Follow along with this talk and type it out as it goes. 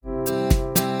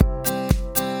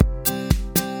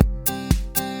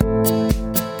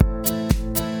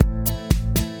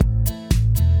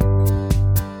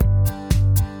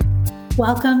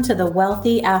Welcome to the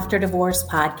Wealthy After Divorce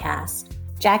podcast.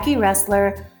 Jackie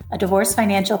Ressler, a divorce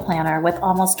financial planner with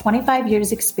almost 25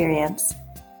 years experience,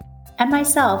 and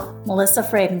myself, Melissa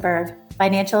Friedenberg,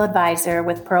 financial advisor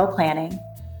with Pearl Planning.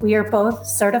 We are both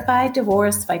certified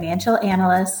divorce financial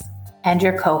analysts and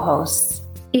your co-hosts.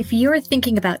 If you're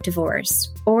thinking about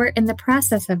divorce or in the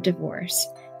process of divorce,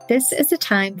 this is a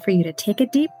time for you to take a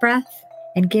deep breath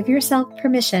and give yourself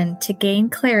permission to gain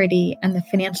clarity on the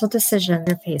financial decision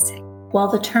you're facing. While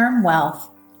the term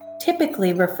wealth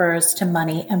typically refers to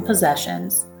money and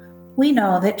possessions, we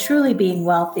know that truly being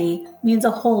wealthy means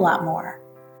a whole lot more.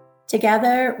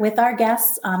 Together with our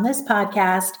guests on this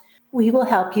podcast, we will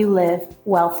help you live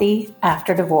wealthy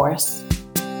after divorce.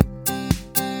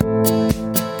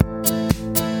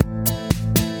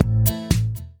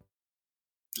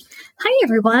 Hi,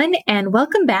 everyone, and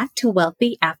welcome back to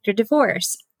Wealthy After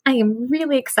Divorce. I am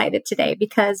really excited today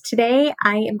because today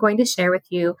I am going to share with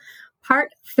you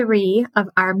part 3 of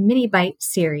our mini bite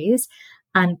series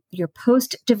on your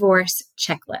post-divorce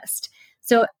checklist.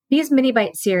 So these mini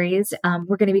bite series,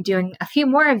 we're going to be doing a few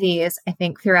more of these, I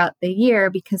think, throughout the year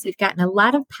because we've gotten a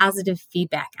lot of positive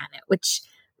feedback on it, which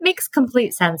makes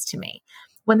complete sense to me.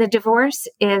 When the divorce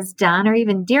is done, or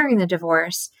even during the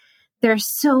divorce, there are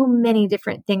so many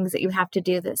different things that you have to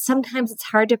do that sometimes it's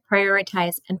hard to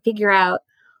prioritize and figure out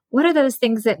what are those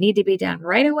things that need to be done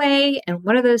right away and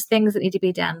what are those things that need to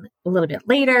be done a little bit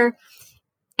later.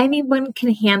 Anyone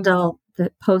can handle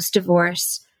the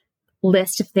post-divorce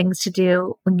list of things to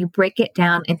do when you break it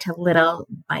down into little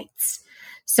bites.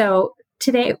 So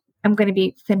today I'm going to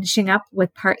be finishing up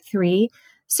with part 3.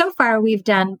 So far, we've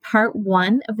done part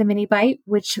 1 of the mini bite,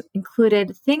 which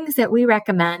included things that we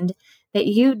recommend that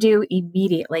you do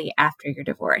immediately after your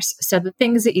divorce. So the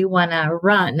things that you want to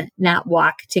run, not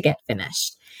walk to get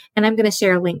finished. And I'm going to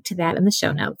share a link to that in the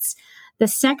show notes. The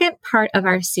second part of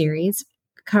our series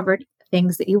covered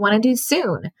things that you want to do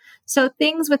soon. So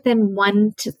things within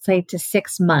 1 to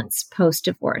 6 months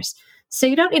post-divorce. So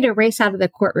you don't need to race out of the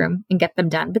courtroom and get them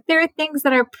done, but there are things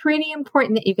that are pretty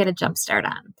important that you get a jump start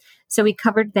on. So we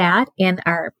covered that in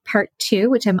our part 2,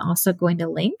 which I'm also going to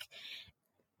link.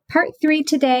 Part 3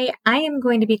 today, I am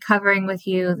going to be covering with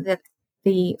you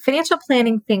the financial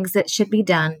planning things that should be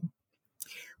done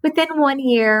within 1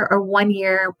 year or 1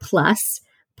 year plus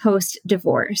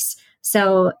post-divorce.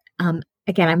 So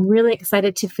again, I'm really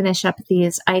excited to finish up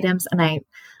these items, and I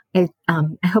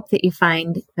hope that you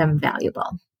find them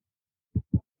valuable.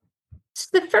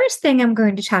 So the first thing I'm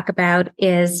going to talk about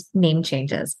is name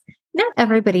changes. Not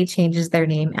everybody changes their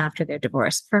name after their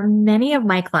divorce. For many of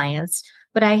my clients,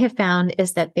 what I have found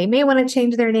is that they may want to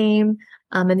change their name,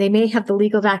 and they may have the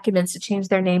legal documents to change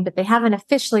their name, but they haven't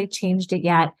officially changed it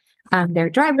yet on their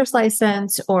driver's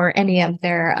license or any of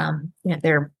their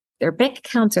bank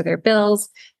accounts or their bills.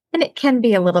 And it can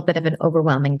be a little bit of an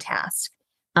overwhelming task.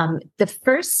 The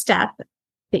first step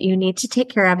that you need to take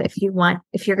care of if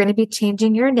you're going to be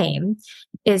changing your name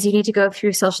is you need to go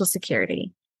through Social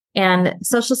Security. And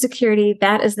Social Security,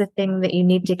 that is the thing that you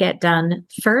need to get done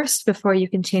first before you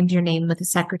can change your name with the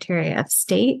Secretary of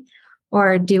State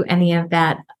or do any of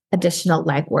that additional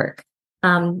legwork.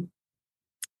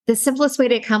 The simplest way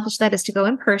to accomplish that is to go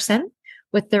in person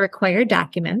with the required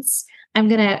documents. I'm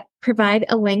going to provide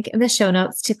a link in the show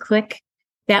notes to click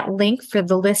that link for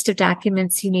the list of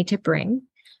documents you need to bring.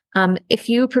 If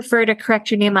you prefer to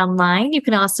correct your name online, you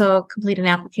can also complete an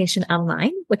application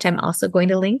online, which I'm also going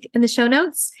to link in the show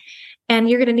notes. And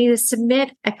you're going to need to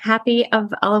submit a copy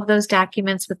of all of those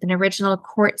documents with an original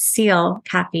court seal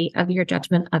copy of your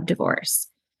judgment of divorce.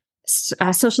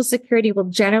 Social Security will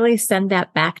generally send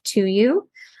that back to you.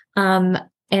 And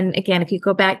again, if you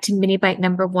go back to mini bite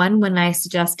number 1, when I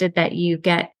suggested that you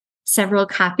get several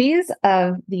copies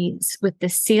of these with the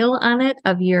seal on it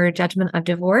of your judgment of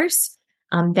divorce,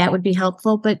 that would be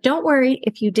helpful. But don't worry,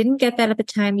 if you didn't get that at the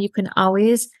time, you can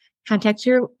always contact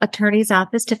your attorney's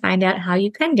office to find out how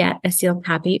you can get a sealed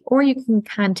copy, or you can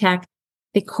contact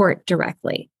the court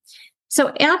directly.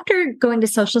 So after going to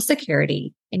Social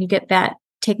Security and you get that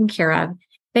taken care of,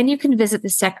 then you can visit the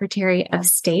Secretary of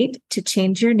State to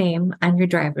change your name on your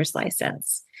driver's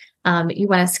license. You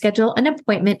want to schedule an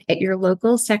appointment at your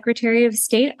local Secretary of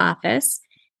State office,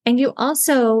 and you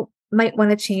also might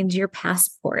want to change your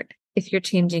passport if you're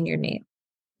changing your name.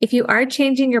 If you are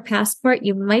changing your passport,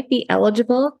 you might be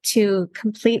eligible to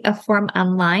complete a form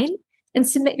online and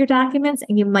submit your documents,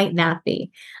 and you might not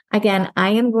be. Again, I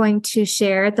am going to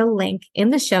share the link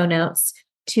in the show notes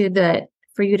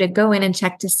for you to go in and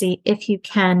check to see if you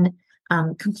can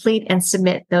complete and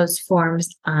submit those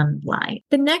forms online.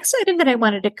 The next item that I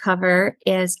wanted to cover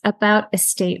is about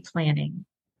estate planning.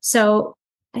 So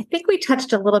I think we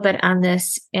touched a little bit on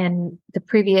this in the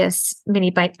previous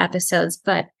mini bite episodes,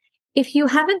 but if you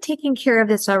haven't taken care of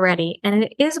this already, and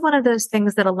it is one of those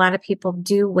things that a lot of people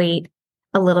do wait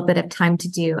a little bit of time to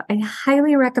do, I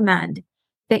highly recommend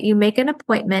that you make an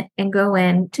appointment and go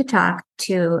in to talk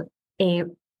to a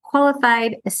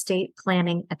qualified estate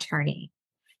planning attorney.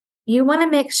 You want to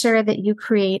make sure that you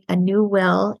create a new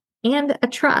will and a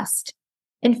trust.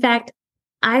 In fact,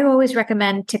 I always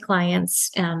recommend to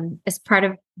clients, as part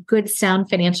of good, sound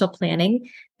financial planning,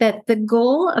 that the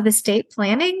goal of estate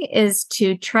planning is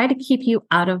to try to keep you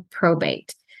out of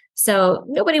probate. So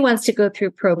nobody wants to go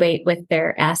through probate with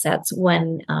their assets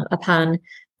when upon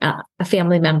a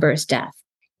family member's death.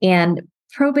 And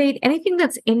probate, anything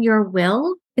that's in your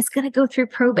will is going to go through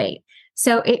probate.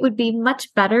 So it would be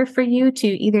much better for you to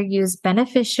either use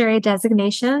beneficiary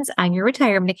designations on your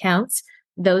retirement accounts,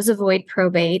 those avoid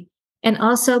probate, and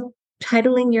also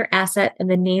titling your asset in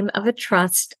the name of a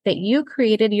trust that you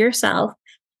created yourself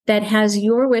that has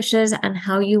your wishes on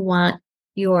how you want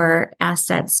your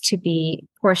assets to be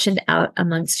portioned out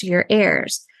amongst your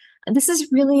heirs. And this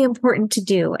is really important to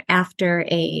do after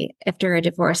a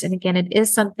divorce. And again, it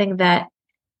is something that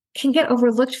can get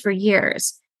overlooked for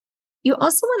years. You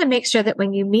also want to make sure that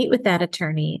when you meet with that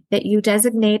attorney, that you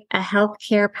designate a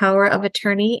healthcare power of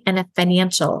attorney and a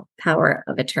financial power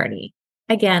of attorney.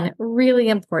 Again, really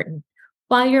important.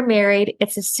 While you're married,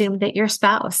 it's assumed that your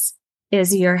spouse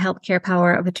is your healthcare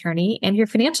power of attorney and your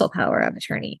financial power of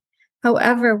attorney.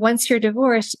 However, once you're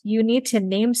divorced, you need to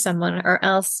name someone, or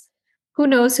else who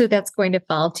knows who that's going to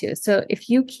fall to. So if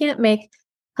you can't make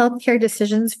healthcare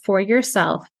decisions for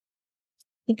yourself,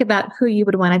 think about who you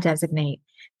would want to designate.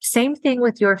 Same thing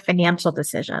with your financial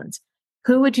decisions.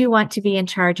 Who would you want to be in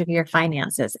charge of your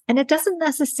finances? And it doesn't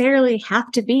necessarily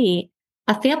have to be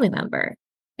a family member.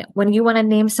 When you want to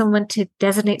name someone, to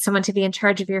designate someone to be in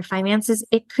charge of your finances,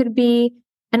 it could be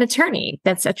an attorney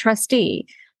that's a trustee.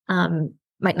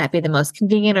 Might not be the most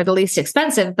convenient or the least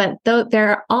expensive, but there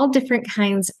are all different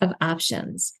kinds of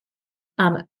options.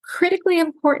 Critically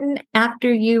important,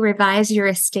 after you revise your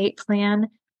estate plan,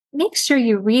 make sure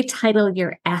you retitle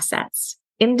your assets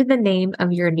into the name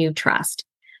of your new trust.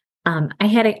 I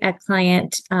had a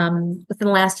client within the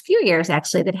last few years,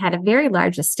 actually, that had a very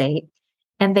large estate,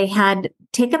 and they had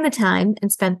taken the time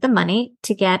and spent the money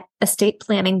to get estate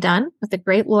planning done with a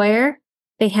great lawyer.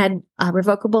 They had a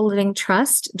revocable living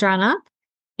trust drawn up.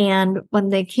 And when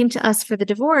they came to us for the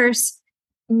divorce,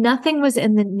 nothing was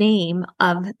in the name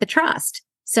of the trust.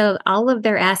 So all of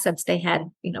their assets, they had,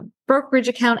 brokerage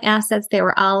account assets. They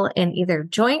were all in either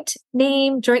joint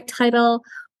name, joint title,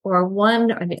 or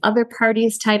one or the other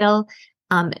party's title.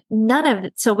 None of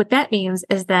it. So what that means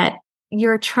is that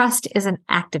your trust isn't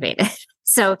activated.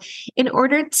 So in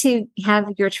order to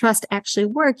have your trust actually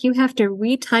work, you have to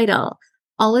retitle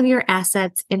all of your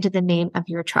assets into the name of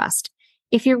your trust.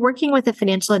 If you're working with a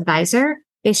financial advisor,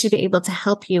 they should be able to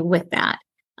help you with that,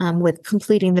 with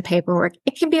completing the paperwork.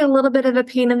 It can be a little bit of a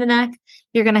pain in the neck.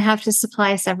 You're going to have to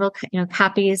supply several,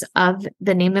 copies of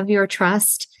the name of your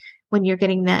trust when you're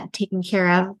getting that taken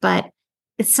care of. But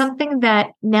it's something that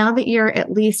now that you're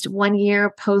at least 1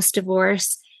 year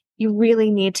post-divorce, you really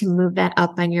need to move that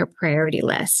up on your priority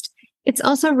list. It's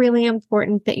also really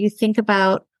important that you think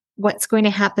about what's going to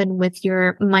happen with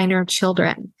your minor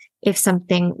children if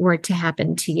something were to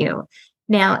happen to you.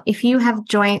 Now, if you have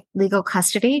joint legal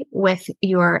custody with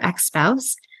your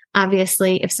ex-spouse,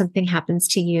 obviously, if something happens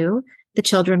to you, the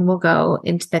children will go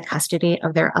into the custody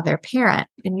of their other parent,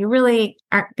 and you really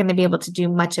aren't going to be able to do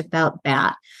much about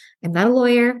that. I'm not a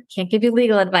lawyer, can't give you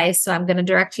legal advice, so I'm going to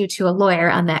direct you to a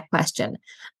lawyer on that question.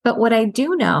 But what I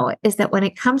do know is that when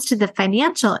it comes to the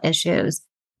financial issues,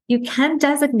 you can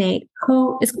designate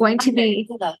who is going to be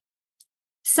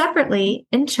separately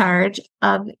in charge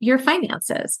of your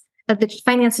finances, of the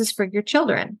finances for your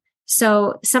children.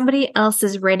 So somebody else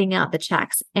is writing out the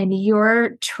checks, and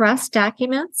your trust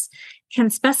documents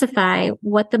can specify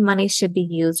what the money should be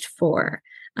used for.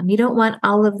 You don't want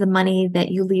all of the money that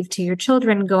you leave to your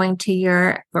children going to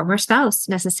your former spouse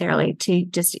necessarily to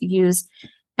just use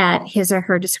at his or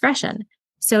her discretion.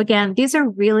 So again, these are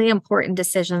really important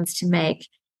decisions to make,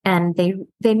 and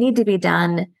they need to be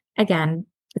done. Again,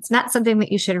 it's not something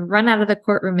that you should run out of the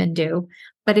courtroom and do,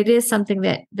 but it is something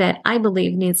that I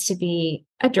believe needs to be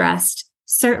addressed,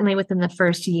 certainly within the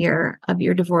first year of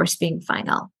your divorce being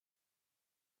final.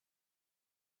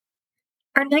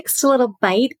 Our next little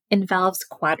bite involves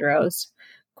quadros.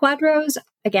 Quadros,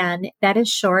 again, that is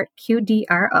short,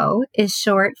 QDRO, is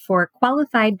short for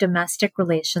Qualified Domestic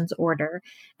Relations Order.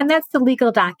 And that's the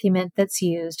legal document that's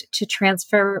used to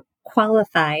transfer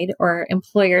qualified or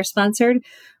employer-sponsored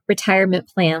retirement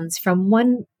plans from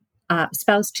one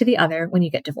spouse to the other when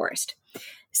you get divorced.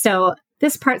 So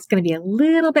this part's going to be a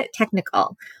little bit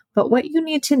technical, but what you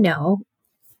need to know,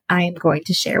 I am going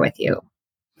to share with you.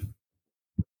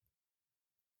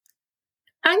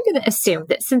 I'm going to assume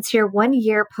that since you're 1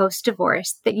 year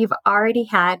post-divorce, that you've already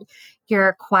had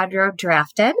your Quadro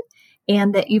drafted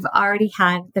and that you've already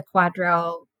had the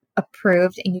Quadro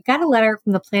approved and you got a letter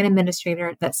from the plan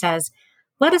administrator that says,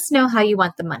 let us know how you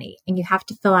want the money. And you have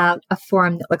to fill out a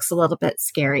form that looks a little bit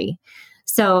scary.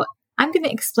 So I'm going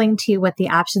to explain to you what the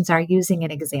options are using an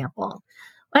example.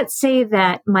 Let's say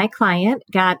that my client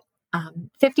got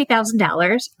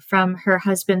 $50,000 from her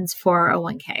husband's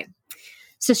 401k.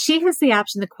 So she has the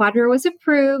option. The Quadro was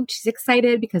approved. She's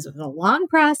excited because it was a long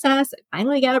process. It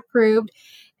finally got approved.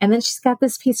 And then she's got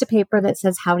this piece of paper that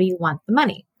says, how do you want the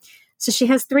money? So she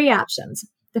has three options.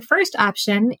 The first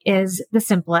option is the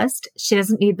simplest. She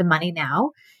doesn't need the money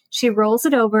now. She rolls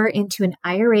it over into an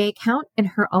IRA account in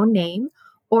her own name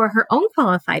or her own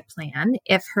qualified plan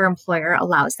if her employer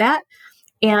allows that.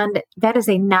 And that is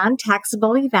a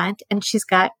non-taxable event. And she's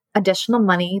got additional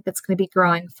money that's going to be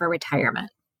growing for retirement.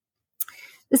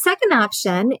 The second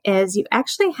option is you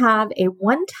actually have a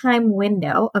one-time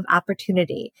window of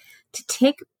opportunity to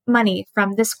take money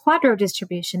from this Quadro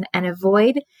distribution and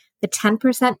avoid the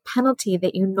 10% penalty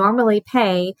that you normally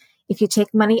pay if you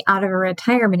take money out of a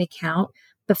retirement account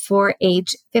before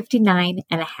age 59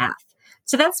 and a half.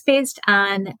 So that's based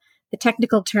on the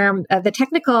technical term,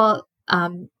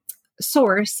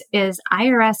 source is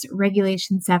IRS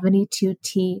Regulation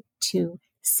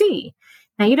 72T2C.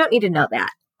 Now, you don't need to know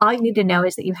that. All you need to know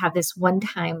is that you have this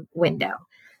one-time window.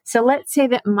 So let's say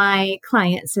that my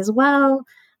client says, well,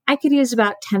 I could use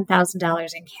about $10,000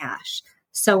 in cash.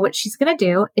 So what she's going to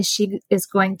do is she is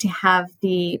going to have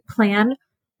the plan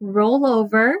roll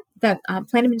over, the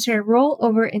plan administrator roll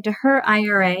over into her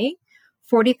IRA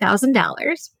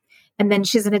 $40,000. And then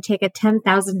she's going to take a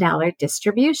 $10,000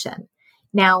 distribution.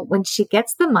 Now, when she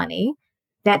gets the money,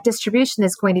 that distribution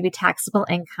is going to be taxable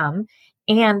income.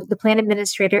 And the plan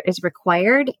administrator is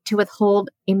required to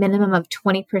withhold a minimum of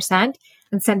 20%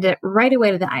 and send it right away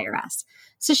to the IRS.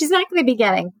 So she's not going to be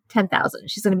getting $10,000.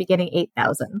 She's going to be getting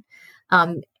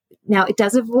 $8,000. Now, it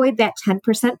does avoid that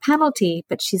 10% penalty,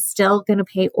 but she's still going to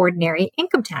pay ordinary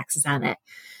income taxes on it.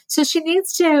 So she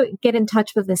needs to get in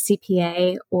touch with a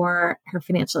CPA or her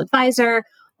financial advisor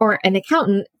or an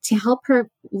accountant to help her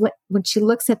when she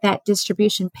looks at that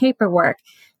distribution paperwork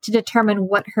to determine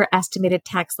what her estimated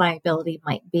tax liability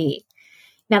might be.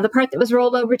 Now, the part that was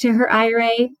rolled over to her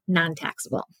IRA,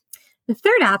 non-taxable. The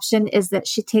third option is that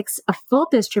she takes a full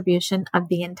distribution of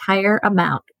the entire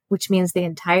amount, which means the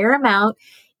entire amount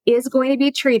is going to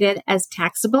be treated as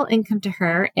taxable income to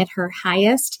her at her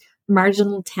highest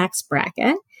marginal tax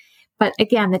bracket. But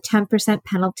again, the 10%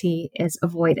 penalty is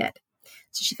avoided.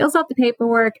 So she fills out the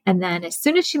paperwork, and then as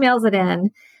soon as she mails it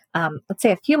in, let's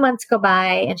say a few months go by,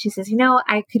 and she says,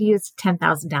 I could use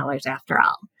 $10,000 after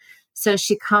all. So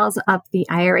she calls up the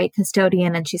IRA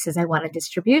custodian and she says, I want a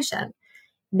distribution.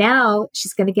 Now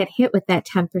she's going to get hit with that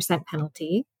 10%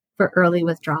 penalty for early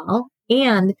withdrawal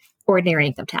and ordinary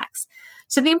income tax.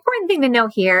 So the important thing to know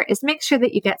here is make sure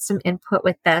that you get some input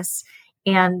with this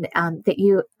and that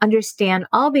you understand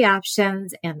all the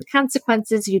options and the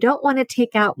consequences. You don't want to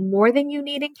take out more than you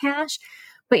need in cash,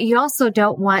 but you also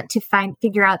don't want to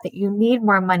figure out that you need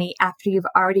more money after you've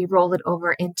already rolled it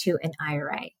over into an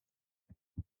IRA.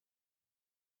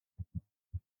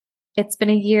 It's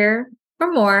been a year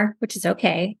or more, which is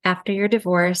okay, after your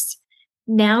divorce.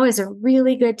 Now is a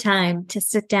really good time to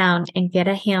sit down and get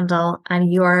a handle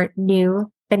on your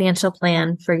new financial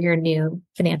plan for your new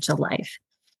financial life.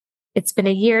 It's been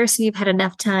a year, so you've had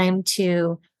enough time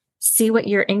to see what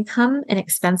your income and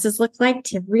expenses look like,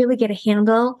 to really get a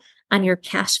handle on your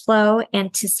cash flow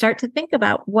and to start to think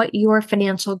about what your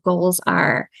financial goals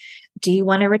are. Do you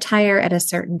want to retire at a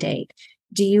certain date?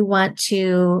 Do you want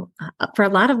to, for a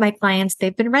lot of my clients,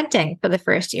 they've been renting for the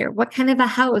first year. What kind of a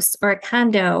house or a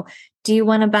condo do you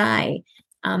want to buy?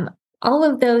 All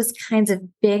of those kinds of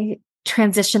big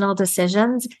transitional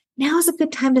decisions, now is a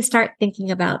good time to start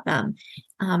thinking about them.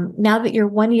 Now that you're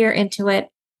 1 year into it,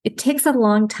 it takes a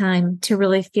long time to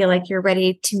really feel like you're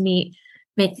ready to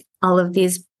make all of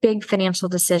these big financial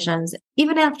decisions.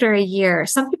 Even after a year,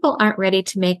 some people aren't ready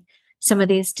to make some of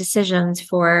these decisions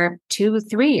for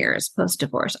 2-3 years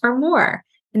post-divorce or more.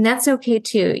 And that's okay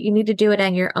too. You need to do it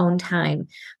on your own time.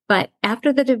 But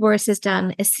after the divorce is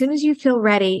done, as soon as you feel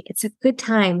ready, it's a good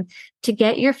time to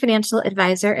get your financial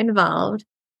advisor involved,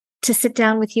 to sit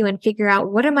down with you and figure out,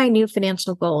 what are my new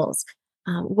financial goals?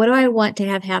 What do I want to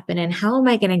have happen, and how am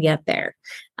I going to get there?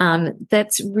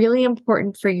 That's really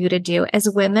important for you to do as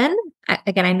women.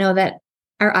 Again, I know that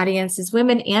our audience is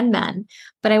women and men,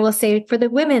 but I will say for the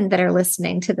women that are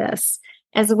listening to this,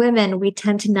 as women, we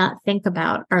tend to not think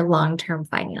about our long-term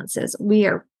finances. We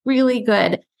are really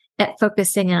good at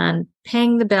focusing on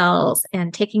paying the bills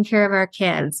and taking care of our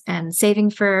kids and saving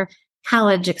for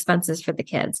college expenses for the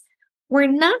kids. We're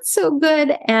not so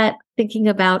good at thinking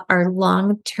about our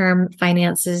long-term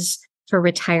finances for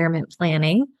retirement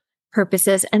planning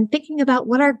purposes and thinking about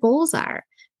what our goals are.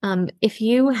 If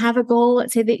you have a goal,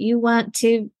 let's say that you want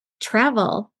to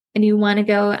travel and you want to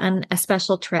go on a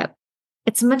special trip,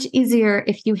 it's much easier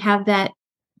if you have that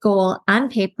goal on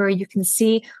paper. You can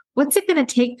see, what's it going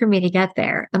to take for me to get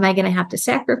there? Am I going to have to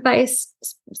sacrifice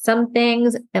some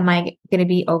things? Am I going to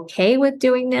be okay with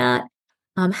doing that?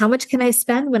 How much can I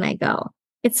spend when I go?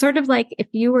 It's sort of like if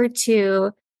you were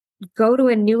to go to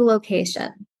a new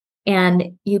location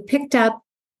and you picked up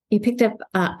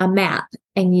a map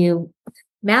and you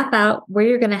map out where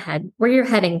you're going to head, where you're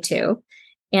heading to,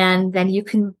 and then you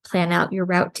can plan out your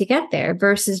route to get there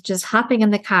versus just hopping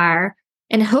in the car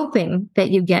and hoping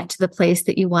that you get to the place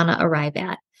that you want to arrive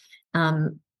at.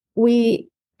 We,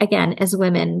 again, as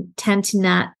women, tend to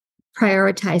not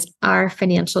prioritize our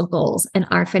financial goals and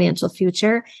our financial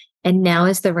future. And now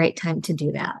is the right time to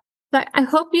do that. But I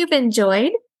hope you've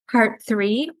enjoyed part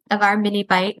 3 of our mini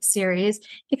bite series.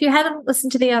 If you haven't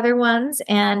listened to the other ones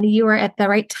and you are at the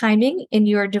right timing in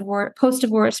your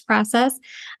post-divorce process,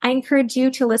 I encourage you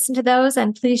to listen to those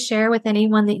and please share with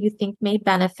anyone that you think may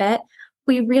benefit.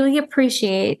 We really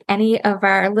appreciate any of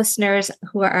our listeners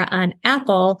who are on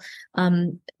Apple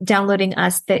downloading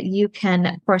us, that you can,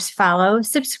 of course, follow,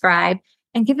 subscribe,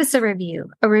 and give us a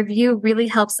review. A review really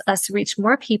helps us reach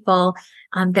more people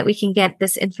that we can get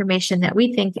this information that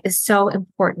we think is so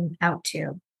important out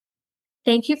to.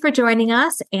 Thank you for joining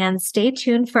us, and stay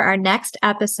tuned for our next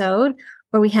episode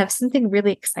where we have something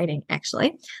really exciting,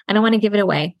 actually. I don't want to give it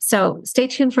away. So stay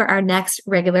tuned for our next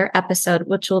regular episode,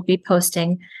 which we'll be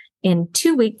posting in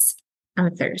 2 weeks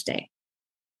on Thursday.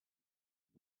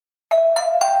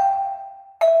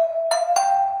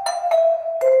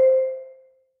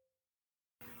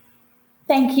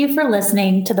 Thank you for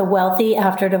listening to the Wealthy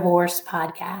After Divorce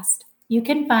podcast. You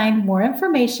can find more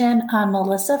information on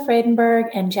Melissa Friedenberg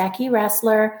and Jackie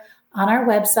Ressler on our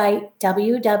website,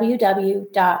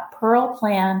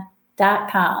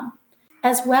 www.pearlplan.com,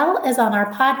 as well as on our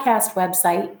podcast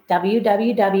website,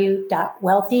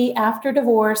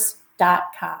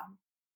 www.wealthyafterdivorce.com.